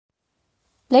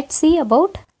let's see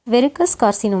about verrucous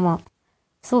carcinoma.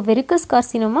 So verrucous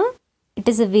carcinoma, it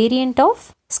is a variant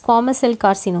of squamous cell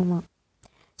carcinoma.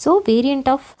 So variant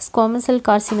of squamous cell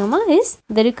carcinoma is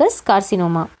verrucous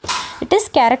carcinoma. It is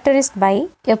characterized by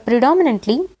a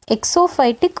predominantly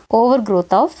exophytic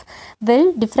overgrowth of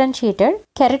well differentiated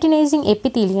keratinizing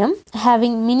epithelium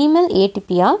having minimal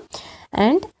atypia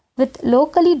and with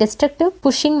locally destructive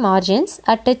pushing margins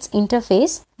at its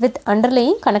interface with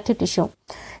underlying connective tissue.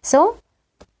 So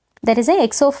there is a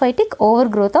exophytic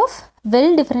overgrowth of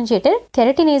well differentiated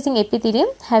keratinizing epithelium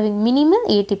having minimal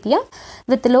atypia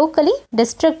with locally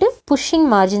destructive pushing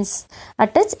margins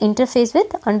at its interface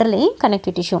with underlying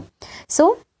connective tissue.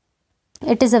 So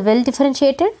it is a well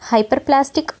differentiated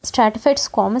hyperplastic stratified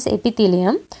squamous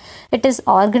epithelium. It is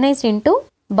organized into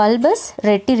bulbous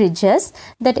reti ridges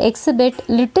that exhibit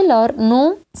little or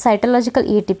no cytological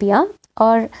atypia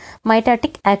or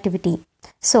mitotic activity.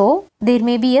 So there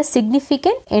may be a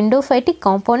significant endophytic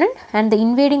component and the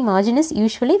invading margin is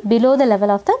usually below the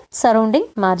level of the surrounding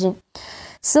margin.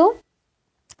 So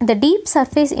the deep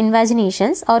surface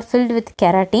invaginations are filled with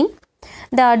keratin.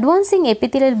 The advancing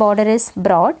epithelial border is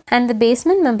broad and the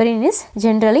basement membrane is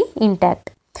generally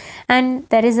intact. And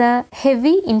there is a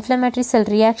heavy inflammatory cell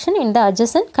reaction in the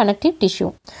adjacent connective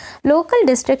tissue. Local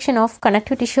destruction of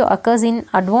connective tissue occurs in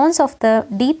advance of the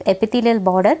deep epithelial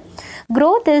border.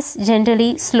 Growth is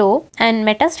generally slow and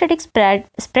metastatic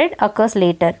spread occurs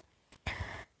later.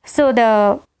 So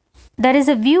there is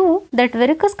a view that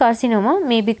verrucous carcinoma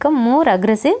may become more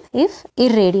aggressive if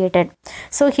irradiated.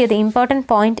 So here the important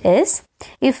point is,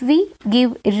 if we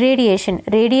give radiation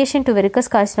to verrucous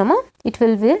carcinoma,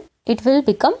 it will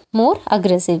become more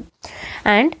aggressive.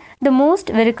 And the most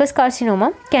verrucous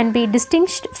carcinoma can be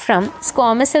distinguished from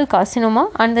squamous cell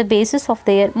carcinoma on the basis of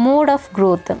their mode of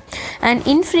growth and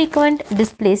infrequent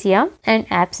dysplasia and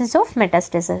absence of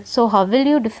metastasis. So how will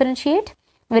you differentiate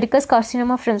verrucous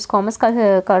carcinoma from squamous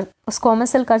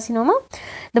cell carcinoma?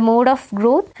 The mode of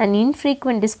growth and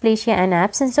infrequent dysplasia and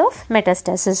absence of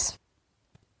metastasis.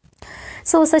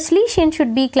 So such lesion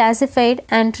should be classified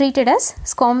and treated as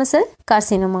squamous cell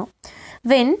carcinoma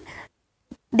when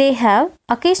they have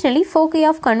occasionally foci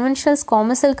of conventional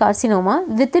squamous cell carcinoma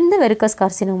within the verrucous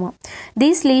carcinoma.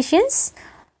 These lesions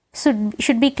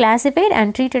should be classified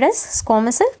and treated as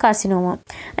squamous cell carcinoma.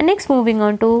 And next, moving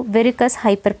on to verrucous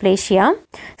hyperplasia.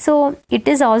 So it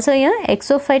is also a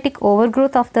exophytic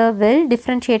overgrowth of the well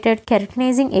differentiated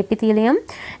keratinizing epithelium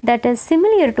that is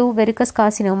similar to verrucous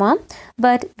carcinoma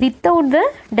but without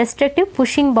the destructive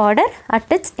pushing border at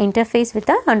its interface with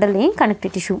the underlying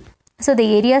connective tissue. So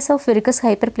the areas of verrucous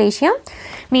hyperplasia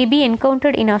may be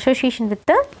encountered in association with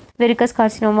the verrucous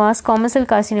carcinoma, squamous cell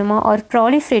carcinoma or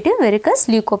proliferative verrucous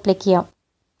leukoplakia.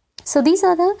 So these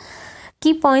are the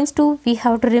key points we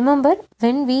have to remember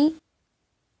when we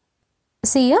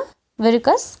see a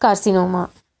verrucous carcinoma.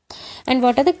 And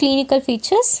what are the clinical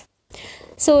features?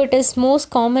 So it is most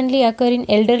commonly occur in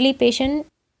elderly patient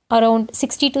around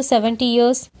 60 to 70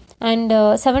 years and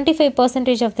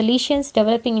 75% of the lesions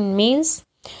developing in males.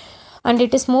 And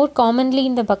it is more commonly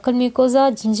in the buccal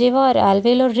mucosa, gingiva or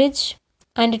alveolar ridge,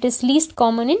 and it is least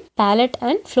common in palate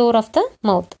and floor of the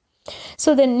mouth.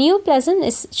 So the neoplasm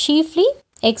is chiefly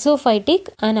exophytic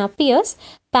and appears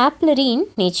papillary in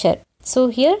nature. So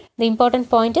here the important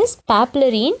point is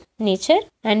papillary in nature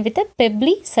and with a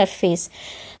pebbly surface,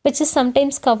 which is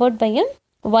sometimes covered by a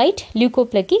white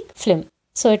leukoplakic film.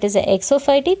 So it is a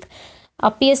exophytic,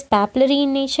 appears papillary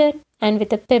in nature and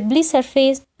with a pebbly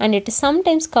surface, and it is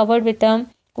sometimes covered with a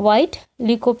white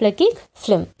leukoplakic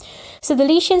film. So the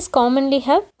lesions commonly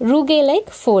have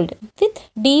rugae-like fold with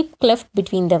deep cleft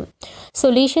between them. So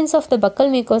lesions of the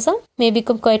buccal mucosa may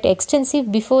become quite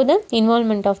extensive before the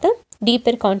involvement of the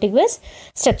deeper contiguous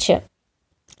structure.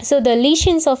 So the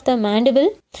lesions of the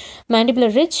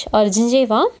mandibular ridge or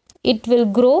gingiva, it will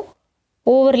grow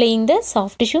overlaying the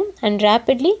soft tissue and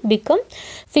rapidly become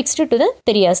fixed to the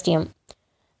periosteum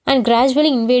and gradually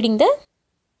invading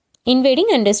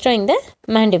and destroying the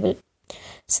mandible.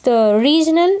 So the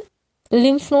regional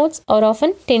lymph nodes are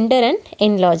often tender and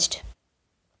enlarged.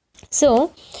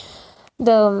 So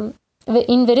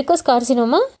in verrucous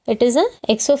carcinoma, it is a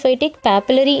exophytic,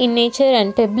 papillary in nature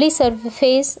and pebbly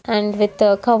surface and with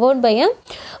covered by a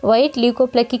white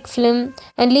leukoplakic film,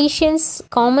 and lesions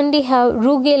commonly have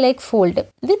rugae-like fold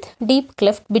with deep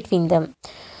cleft between them.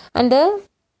 And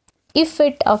if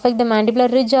it affect the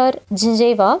mandibular ridge or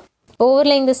gingiva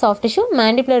overlaying the soft tissue,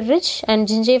 mandibular ridge and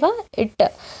gingiva, it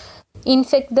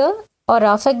affect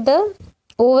the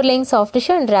overlaying soft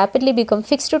tissue and rapidly become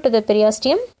fixed to the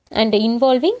periosteum and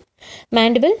involving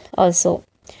mandible also.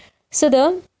 So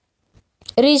the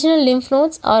Regional lymph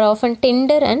nodes are often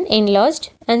tender and enlarged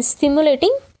and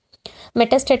stimulating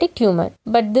metastatic tumor,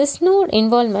 but this node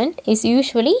involvement is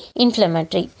usually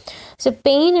inflammatory. So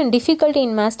pain and difficulty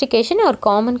in mastication are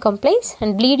common complaints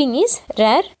and bleeding is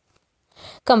rare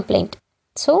complaint.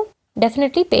 So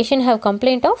definitely patient have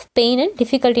complaint of pain and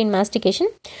difficulty in mastication.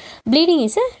 Bleeding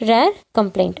is a rare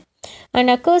complaint and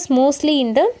occurs mostly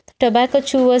in the tobacco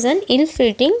chewers and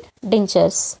ill-fitting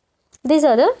dentures. These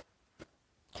are the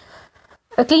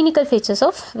clinical features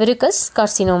of verrucous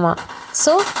carcinoma.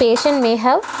 So patient may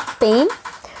have pain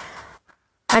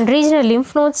and regional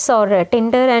lymph nodes are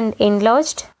tender and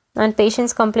enlarged, and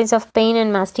patients complains of pain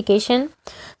and mastication.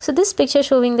 So this picture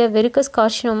showing the verrucous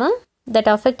carcinoma that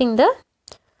affecting the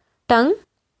tongue,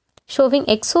 showing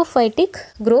exophytic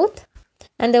growth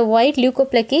and the white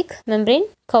leukoplakic membrane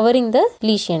covering the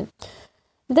lesion.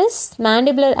 This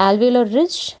mandibular alveolar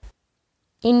ridge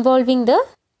involving the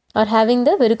or having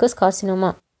the verrucous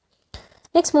carcinoma.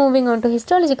 Next, moving on to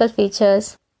histological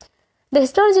features. The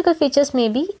histological features may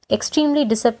be extremely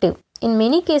deceptive. In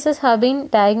many cases have been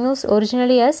diagnosed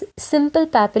originally as simple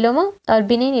papilloma or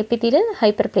benign epithelial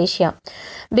hyperplasia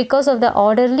because of the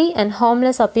orderly and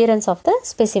harmless appearance of the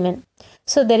specimen.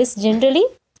 So there is generally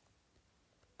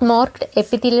marked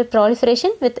epithelial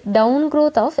proliferation with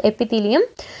downgrowth of epithelium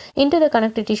into the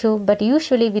connective tissue, but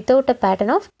usually without a pattern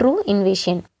of true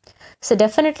invasion. So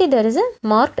definitely there is a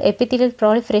marked epithelial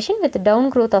proliferation with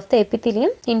downgrowth of the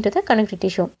epithelium into the connective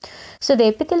tissue. So the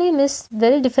epithelium is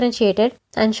well differentiated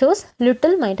and shows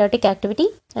little mitotic activity,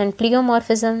 and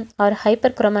pleomorphism or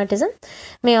hyperchromatism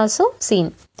may also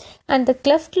seen. And the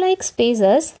cleft-like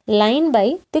spaces lined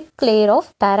by thick layer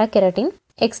of parakeratin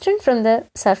extend from the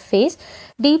surface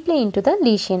deeply into the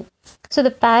lesion. So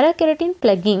the parakeratin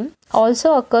plugging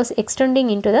also occurs extending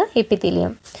into the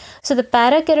epithelium. So the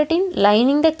parakeratin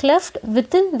lining the cleft with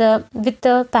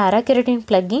the parakeratin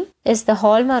plugging is the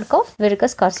hallmark of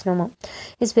verrucous carcinoma.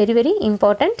 Is very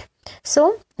important.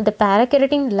 So the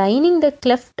parakeratin lining the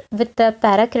cleft with the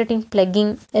parakeratin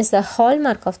plugging is the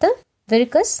hallmark of the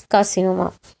verrucous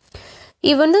carcinoma.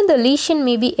 Even though the lesion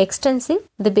may be extensive,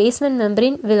 the basement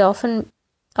membrane will often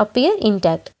appear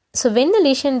intact. So when the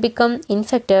lesion become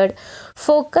infected,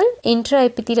 focal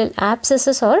intraepithelial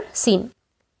abscesses are seen.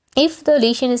 If the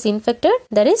lesion is infected,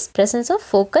 there is presence of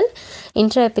focal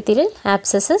intraepithelial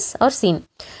abscesses are seen.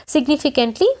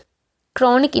 Significantly,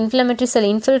 chronic inflammatory cell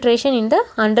infiltration in the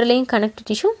underlying connective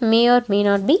tissue may or may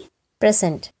not be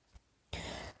present.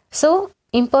 So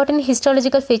important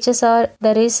histological features are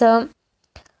there is a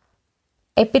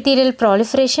epithelial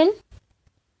proliferation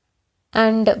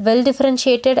and well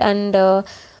differentiated and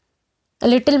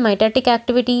little mitotic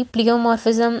activity,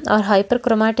 pleomorphism or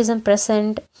hyperchromatism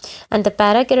present, and the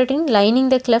parakeratin lining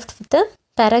the cleft with the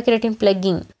parakeratin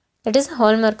plugging. That is a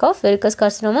hallmark of verrucous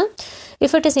carcinoma.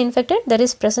 If it is infected, there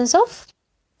is presence of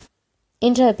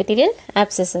intraepithelial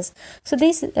abscesses. So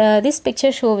this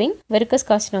picture showing verrucous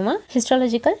carcinoma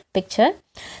histological picture.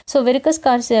 So verrucous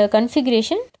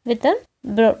configuration with a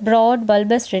broad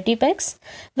bulbous retipex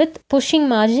with pushing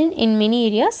margin in many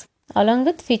areas, along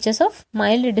with features of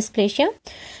mild dysplasia,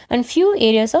 and few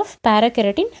areas of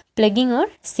parakeratin plugging are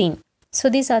seen. So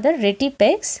these are the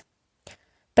retipex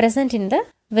present in the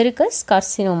verrucous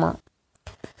carcinoma.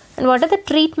 And what are the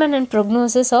treatment and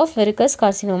prognosis of verrucous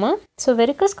carcinoma? So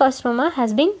verrucous carcinoma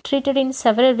has been treated in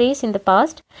several ways in the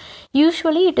past.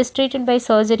 Usually it is treated by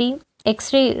surgery,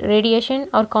 X-ray, radiation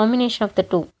or combination of the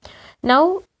two.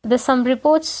 Now some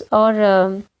reports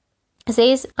or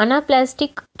says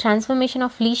anaplastic transformation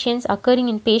of lesions occurring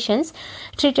in patients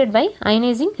treated by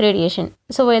ionizing radiation.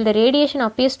 So while the radiation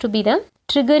appears to be the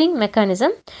triggering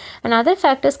mechanism, and other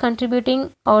factors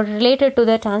contributing or related to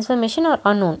the transformation are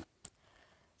unknown.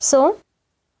 So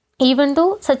even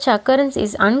though such occurrence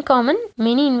is uncommon,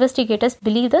 many investigators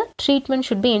believe the treatment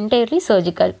should be entirely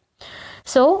surgical.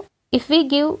 So if we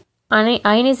give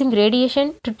ionizing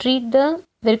radiation to treat the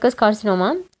verrucous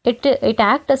carcinoma, it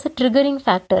acts as a triggering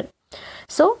factor.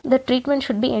 So the treatment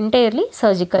should be entirely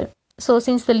surgical. So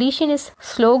since the lesion is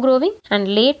slow growing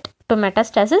and late to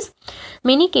metastasis,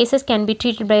 many cases can be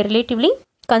treated by relatively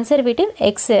conservative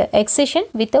excision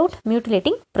without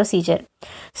mutilating procedure.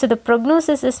 So the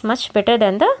prognosis is much better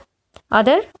than the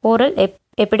other oral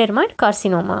epidermoid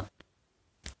carcinoma.